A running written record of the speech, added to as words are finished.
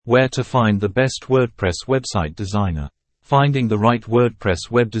Where to find the best WordPress website designer. Finding the right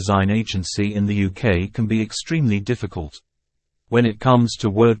WordPress web design agency in the UK can be extremely difficult. When it comes to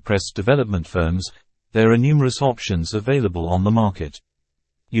WordPress development firms, there are numerous options available on the market.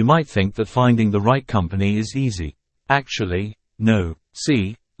 You might think that finding the right company is easy. Actually, no.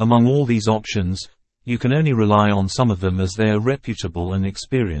 See, among all these options, you can only rely on some of them as they are reputable and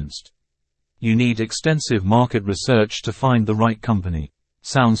experienced. You need extensive market research to find the right company.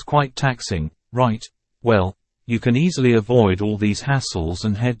 Sounds quite taxing, right? Well, you can easily avoid all these hassles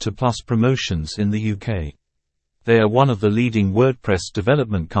and head to Plus Promotions in the UK. They are one of the leading WordPress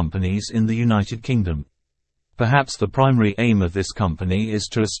development companies in the United Kingdom. Perhaps the primary aim of this company is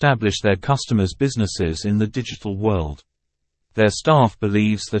to establish their customers' businesses in the digital world. Their staff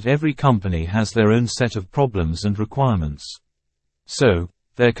believes that every company has their own set of problems and requirements. So,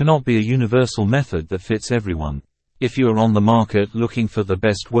 there cannot be a universal method that fits everyone. If you are on the market looking for the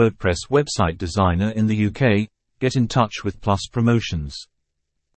best WordPress website designer in the UK, get in touch with Plus Promotions.